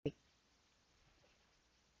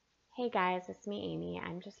Hey guys, it's me, Amy.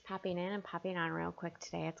 I'm just popping in and popping on real quick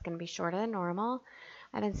today. It's going to be shorter than normal.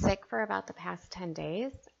 I've been sick for about the past 10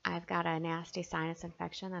 days. I've got a nasty sinus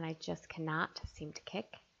infection that I just cannot seem to kick.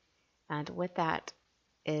 And with that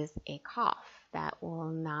is a cough that will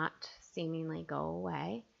not seemingly go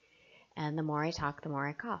away. And the more I talk, the more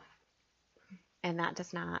I cough. And that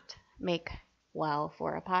does not make well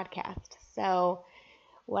for a podcast. So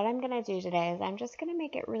what I'm going to do today is I'm just going to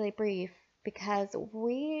make it really brief because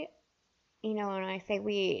when I say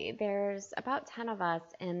we, there's about 10 of us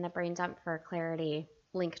in the Brain Dump for Clarity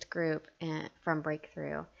linked group from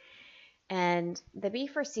Breakthrough. And the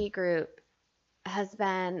B4C group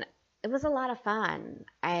it was a lot of fun.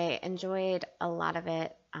 I enjoyed a lot of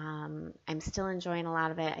it. I'm still enjoying a lot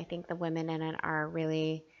of it. I think the women in it are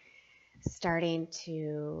really starting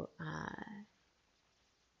to,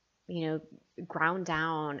 ground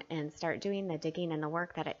down and start doing the digging and the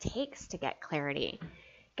work that it takes to get clarity.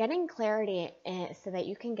 Getting clarity so that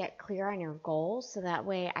you can get clear on your goals, so that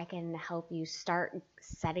way I can help you start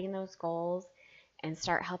setting those goals and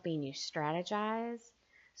start helping you strategize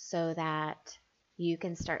so that you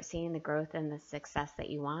can start seeing the growth and the success that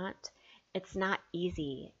you want. It's not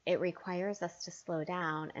easy. It requires us to slow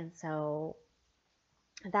down, and so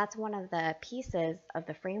that's one of the pieces of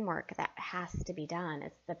the framework that has to be done.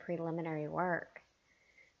 It's the preliminary work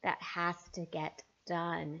that has to get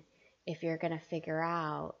done if you're going to figure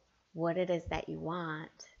out what it is that you want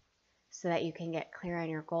so that you can get clear on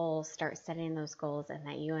your goals, start setting those goals, and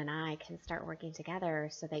that you and I can start working together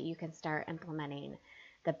so that you can start implementing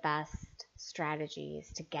the best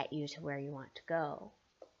strategies to get you to where you want to go.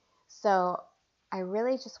 So I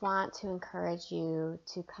really just want to encourage you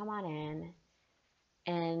to come on in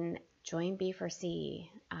and join B4C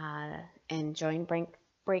and join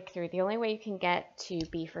Breakthrough. The only way you can get to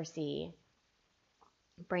B4C,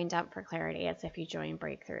 Brain Dump for Clarity, is if you join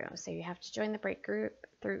Breakthrough. So you have to join the Breakthrough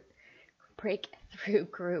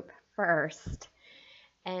group first,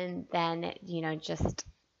 and then just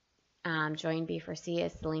join B4C.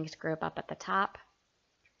 Is the linked group up at the top.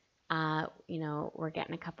 We're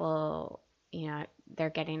getting a couple. They're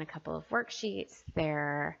getting a couple of worksheets.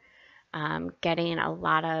 They're getting a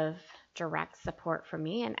lot of direct support from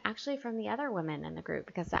me and actually from the other women in the group,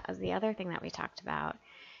 because that was the other thing that we talked about,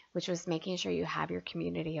 which was making sure you have your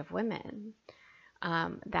community of women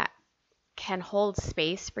that can hold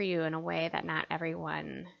space for you in a way that not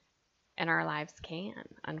everyone in our lives can,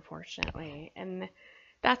 unfortunately. And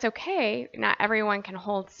that's okay. Not everyone can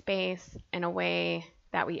hold space in a way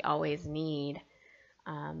that we always need.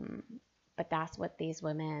 But that's what the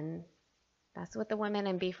women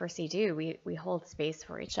in B4C do. We hold space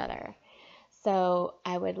for each other. So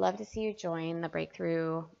I would love to see you join the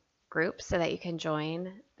Breakthrough group so that you can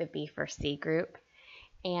join the B4C group.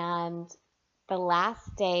 And the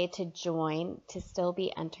last day to join, to still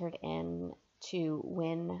be entered in to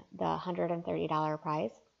win the $130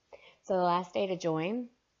 prize. So the last day to join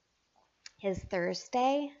is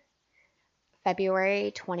Thursday,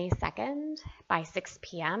 February 22nd by 6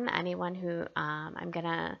 p.m. Anyone who I'm going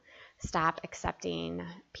to stop accepting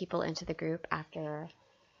people into the group after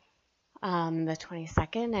the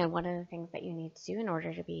 22nd. And one of the things that you need to do in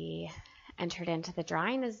order to be entered into the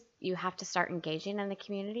drawing is you have to start engaging in the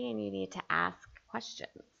community, and you need to ask questions.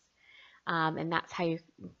 And that's how you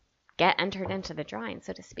get entered into the drawing,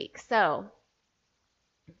 so to speak. So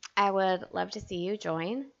I would love to see you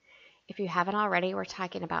join. If you haven't already, we're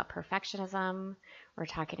talking about perfectionism. We're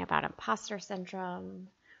talking about imposter syndrome.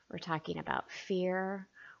 We're talking about fear.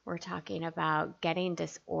 We're talking about being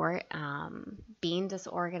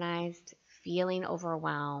disorganized, feeling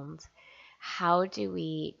overwhelmed. How do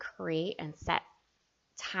we create and set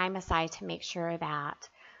time aside to make sure that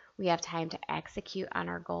we have time to execute on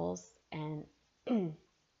our goals? And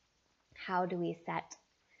how do we set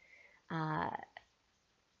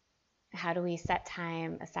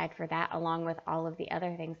time aside for that, along with all of the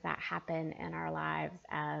other things that happen in our lives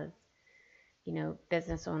as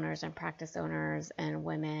business owners and practice owners and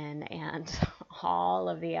women and all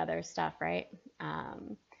of the other stuff, right?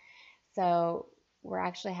 So we're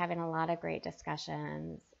actually having a lot of great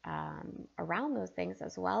discussions around those things,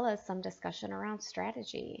 as well as some discussion around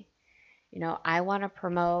strategy. I want to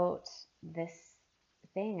promote this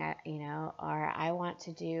thing, or I want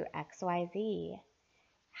to do XYZ.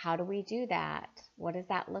 How do we do that? What does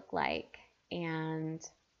that look like? And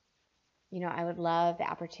I would love the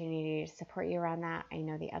opportunity to support you around that. I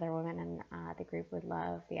know the other women in the group would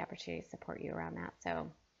love the opportunity to support you around that. So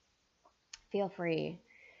feel free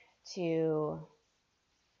to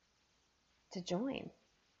join.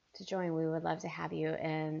 We would love to have you.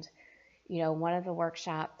 And One of the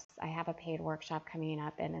workshops, I have a paid workshop coming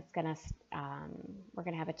up, and we're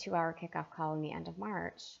gonna have a 2-hour kickoff call in the end of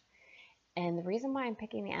March. And the reason why I'm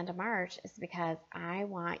picking the end of March is because I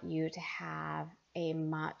want you to have a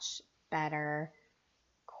much better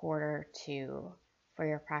Q2 for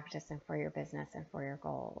your practice and for your business and for your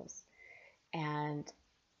goals. And,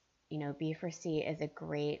 B4C is a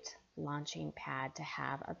great launching pad to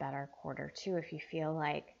have a better Q2 if you feel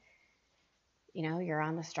like, you're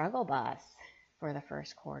on the struggle bus for the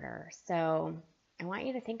first quarter. So I want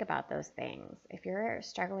you to think about those things. If you're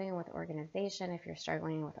struggling with organization, if you're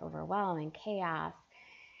struggling with overwhelm and chaos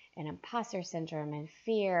and imposter syndrome and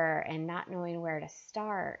fear and not knowing where to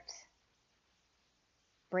start,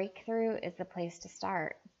 Breakthrough is the place to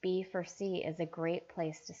start. B4C is a great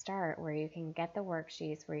place to start, where you can get the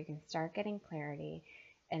worksheets, where you can start getting clarity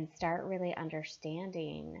and start really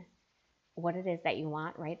understanding what it is that you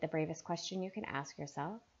want, right? The bravest question you can ask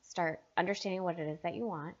yourself. Start understanding what it is that you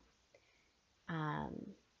want.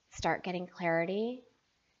 Start getting clarity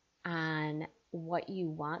on what you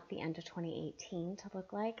want the end of 2018 to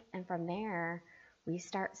look like. And from there, we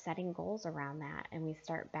start setting goals around that, and we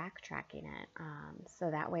start backtracking it.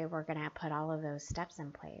 So that way we're going to put all of those steps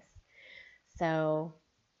in place. So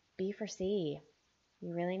B4C,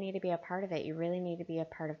 you really need to be a part of it. You really need to be a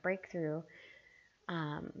part of Breakthrough,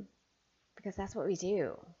 because that's what we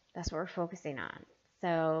do. That's what we're focusing on.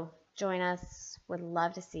 So join us. Would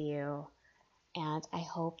love to see you. And I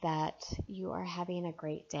hope that you are having a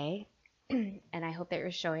great day. And I hope that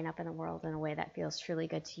you're showing up in the world in a way that feels truly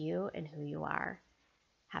good to you and who you are.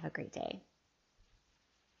 Have a great day.